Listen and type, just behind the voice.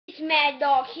Mad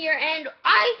Dog here, and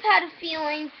I've had a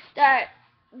feeling that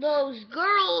those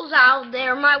girls out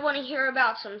there might want to hear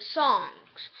about some songs.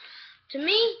 To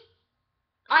me,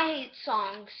 I hate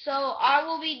songs, so I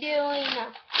will be doing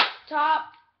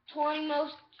top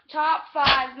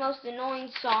 5 most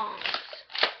annoying songs.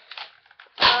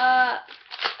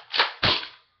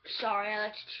 Sorry, I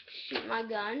like to shoot my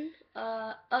gun.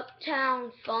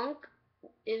 Uptown Funk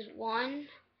is one.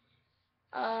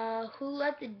 Who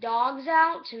Let the Dogs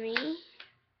Out? To me.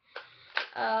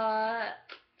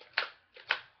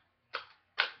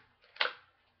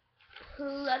 Who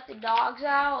Let the Dogs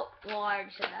Out? Well, I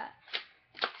already said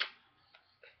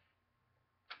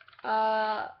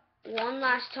that. One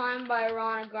Last Time by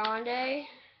Ariana Grande.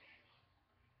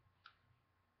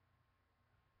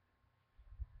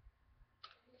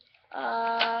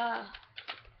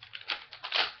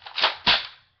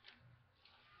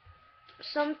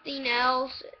 Something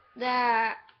else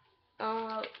that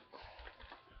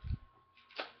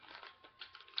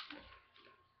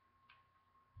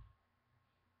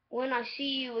When I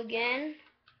See You Again.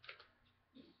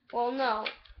 Well, no.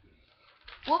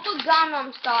 Whoopa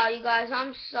Gangnam Style, you guys.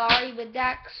 I'm sorry, but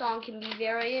that song can be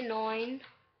very annoying.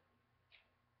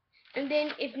 And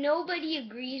then, if nobody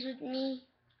agrees with me,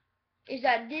 is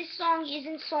that this song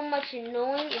isn't so much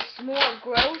annoying, it's more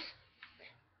gross.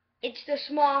 It's the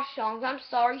Smosh songs. I'm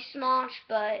sorry, Smosh,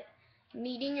 but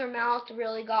Meat in Your Mouth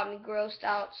really got me grossed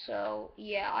out. So,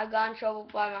 yeah, I got in trouble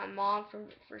by my mom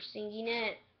for singing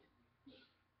it.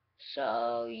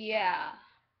 So, yeah.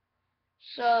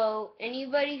 So,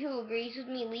 anybody who agrees with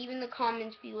me, leave in the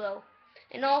comments below.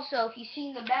 And also, if you see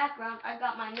in the background, I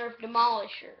got my Nerf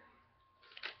Demolisher.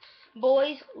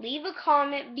 Boys, leave a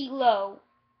comment below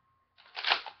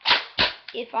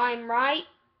if I'm right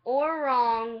or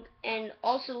wrong, and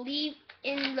also leave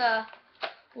in the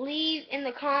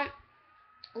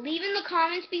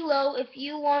comments below if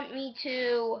you want me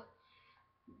to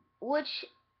which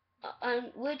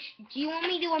do you want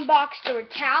me to unbox the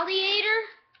Retaliator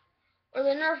or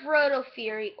the Nerf Roto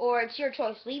Fury, or it's your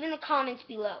choice. Leave in the comments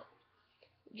below.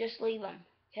 Just leave them,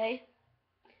 okay?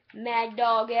 Mad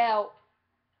Dog out.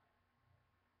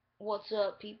 What's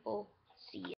up, people? See ya.